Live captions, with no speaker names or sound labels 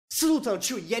Saluton,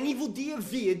 ĉu jen Evildea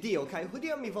video, kaj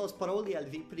hodiaŭ mi volas paroli al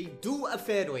vi pri du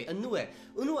aferoj.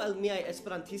 Unu el miaj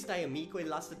esperantistaj amikoj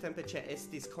lastatempe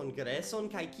ĉeestis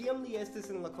kongreson, kaj kiam li estis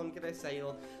en la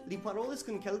kongresejo, li parolis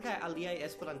kun kelkaj aliaj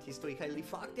esperantistoj, kaj li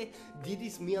fakte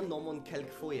diris mian nomon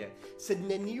kelkfoje. Sed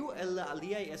neniu el la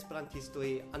aliaj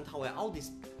esperantistoj antaŭe aŭdis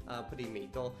pri mi.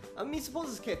 Do mi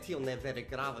supozas ke tio ne vere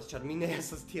gravas, ĉar mi ne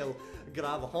estas tiel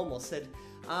grava homo, sed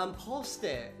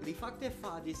poste li fakte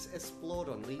faris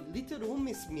esploron. Li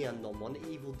literumis mian nomon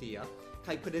Evildea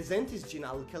kaj prezentis ĝin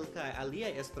al kelkaj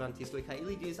aliaj esperantistoj kaj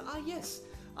ili diris: "Yes,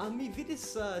 mi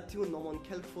vidis tiun nomon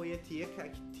kelkfoje tie kaj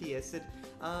tie, sed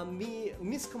mi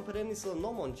miskomprenis la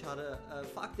nomon, ĉar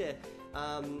fakte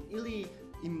ili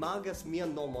imagas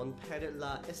mian nomon per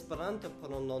la Esperanta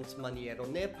prononcmaniero,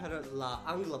 ne per la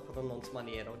angla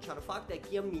prononcmaniero, ĉar fakte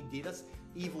kiam mi diras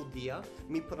Evildea,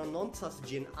 mi prononcas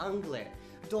ĝin angle.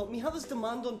 Do mi havas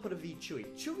demandon por vi ĉiuj.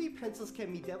 Ĉu vi pensas ke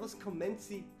mi devas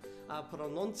komenci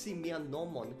prononci mian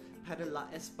nomon per la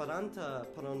Esperanta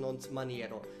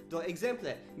prononcmaniero? Do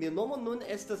ekzemple, mia nomo nun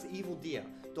estas Evildea.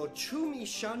 Do ĉu mi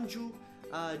ŝanĝu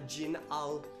ĝin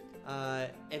al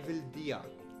Evildea?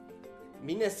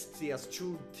 Mi ne scias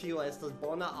ĉu tio estas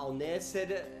bona aŭ ne,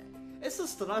 sed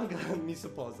estas stranga, mi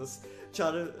supozas,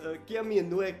 ĉar kiam mi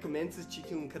unue komencis ĉi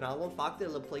tiun kanalon, fakte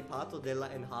la plejparto de la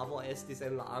enhavo estis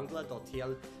en la angla, do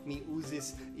tial mi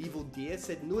uzis Evildea,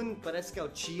 sed nun preskaŭ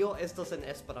ĉio estas en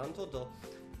Esperanto, do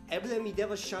eble mi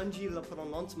devas ŝanĝi la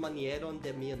prononcmanieron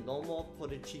de mia nomo por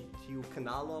ĉi tiu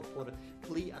kanalo, por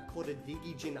pli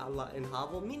akordigi ĝin al la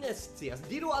enhavo. Mi ne scias.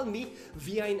 Diru al mi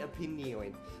viajn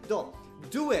opiniojn. Do,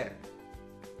 due.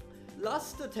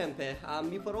 Lastatempe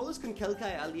mi parolis kun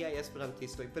kelkaj aliaj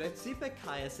esperantistoj, precipe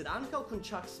Kaja, sed ankaŭ kun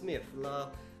Chuck Smith,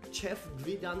 la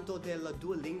ĉefgvidanto de la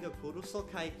duolinga kurso,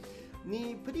 kaj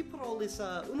ni priparolis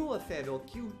unu afero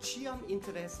kiu ĉiam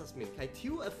interesas min, kaj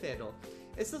tiu afero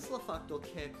estas la fakto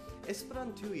ke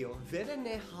Esperantujo vere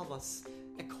ne havas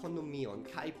ekonomion,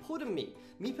 kaj por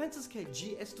mi pensas ke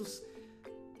ĝi estus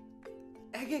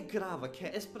ege grava ke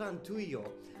Esperantujo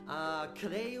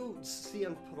creu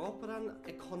sian propran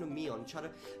ekonomion, ĉar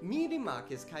mi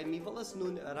rimarkis kaj mi volas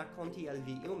nun rakonti al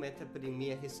vi iomete pri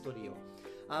mia historio.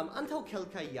 Antaŭ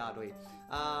kelkaj jaroj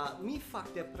mi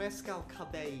fakte preskaŭ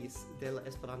kabeis de la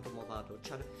Esperanto-movado,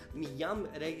 ĉar mi jam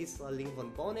regis la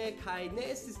lingvon bone kaj ne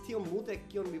estis tiom multe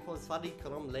kion mi povas fari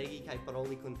krom legi kaj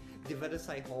paroli kun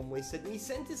diversaj homoj, sed mi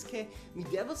sentis ke mi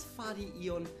devas fari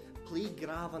ion pli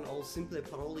gravan ol simple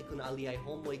paroli kun aliaj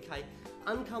homoj, kaj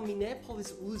ankaŭ mi ne povis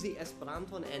uzi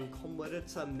Esperanton en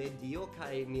komerca medio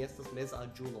kaj mi estas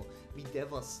mezaĝulo. Mi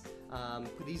devas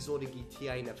prizorgi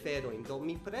tiajn aferojn. Do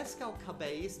mi preskaŭ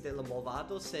kabeis de la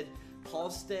movado, sed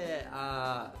poste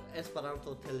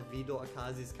Esperanto televido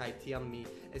okazis kaj tiam mi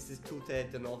estis tute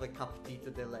denove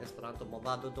kaptita de la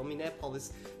Esperanto-movado, do mi ne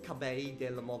povis kabei de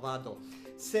la movado.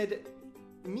 Sed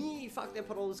mi fakte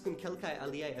parolis kun kelkaj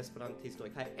aliaj esperantistoj,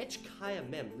 kaj eĉ Kaja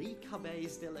mem, li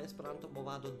kabeis de la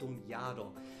Esperanto-movado dum jaro.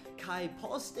 Kaj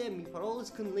poste mi parolis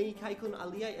kun li kaj kun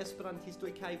aliaj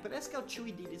esperantistoj, kaj preskaŭ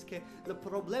ĉiuj diris ke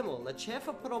la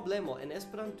ĉefa problemo en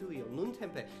Esperantujo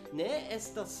nuntempe ne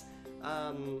estas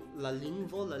la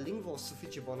lingvo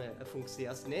sufiĉe bone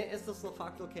funkcias, ne estas la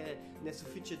fakto ke ne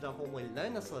sufiĉe da homoj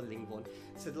lernas la lingvon,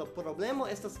 sed la problemo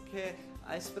estas ke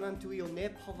Esperantujo ne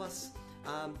povas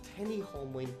teni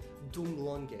homojn dum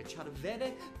longe, ĉar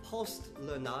vere post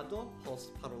lernado,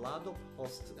 post parolado,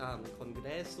 post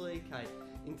kongresoj kaj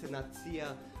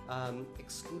internacia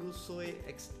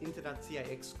internaciaj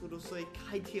ekskursoj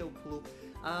kaj tiel plu,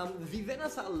 vi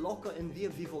venas al loko en via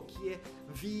vivo kie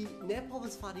vi ne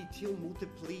povas fari tiom multe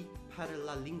pli per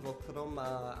la lingvo krom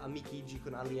amikiĝi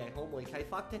kun aliaj homoj, kaj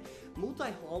fakte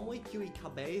multaj homoj kiuj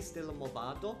kabeis de la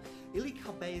movado, ili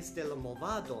kabeis de la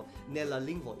movado, ne la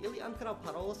lingvo. Ili ankoraŭ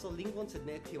parolas la lingvon, sed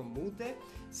ne tiom multe,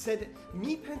 sed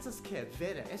mi pensas ke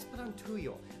vere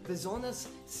Esperantujo bezonas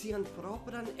sian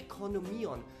propran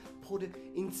ekonomion por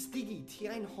instigi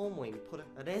tiajn homojn por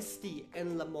resti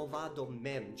en la movado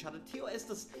mem, ĉar tio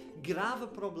estas grava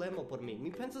problemo por mi.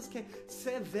 Mi pensas ke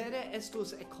se vere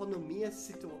estus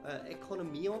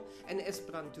ekonomio en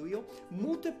Esperantujo,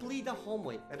 multe pli da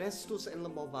homoj restus en la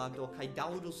movado kaj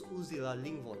daŭrus uzi la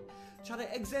lingvon. Ĉar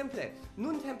ekzemple,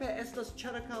 nuntempe estas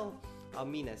ĉirkaŭ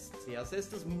mi ne scias,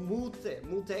 estas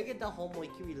multege da homoj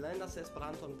kiuj lernas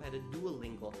Esperanton per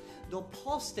Duolingo. Do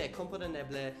poste,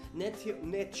 kompreneble,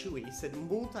 ne ĉiuj, sed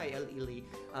multaj el ili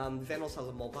venos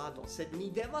al la movado, sed ni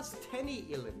devas teni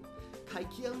ilin. Kaj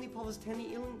kiel ni povas teni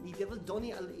ilin? Ni devas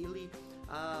doni al ili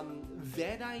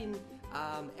verajn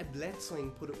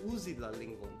eblecojn por uzi la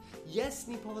lingvon. Jes,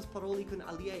 ni povas paroli kun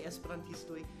aliaj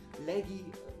esperantistoj, legi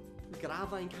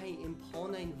gravain kai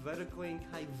imponain vercoin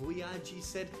kai voyagi,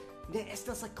 sed ne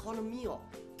estas ekonomio.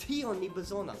 Tion ni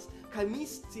bezonas. Kai mi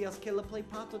scias ke la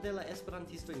plejparto de la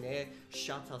esperantistoj ne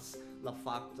ŝatas la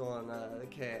fakton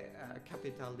ke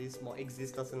kapitalismo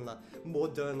ekzistas en la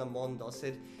moderna mondo,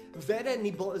 sed vere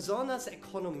ni bezonas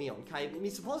ekonomion. Kaj mi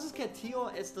supozas ke tio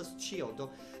estas ĉio. Do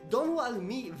donu al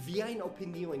mi viajn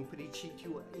opiniojn pri ĉi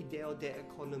tiu ideo de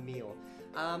ekonomio.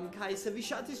 Kai se vi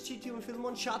ŝatis ĉi tiun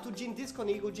filmon, ŝatu ĝin,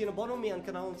 diskonigu ĝin, abonu mian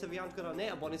kanalon se vi ankoraŭ ne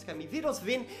abonis, kaj mi vidos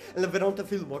vin en la venonta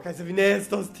filmo, kaj se vi ne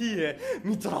estos tie,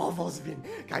 mi trovos vin,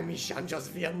 kaj mi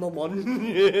ŝanĝos vian nomon.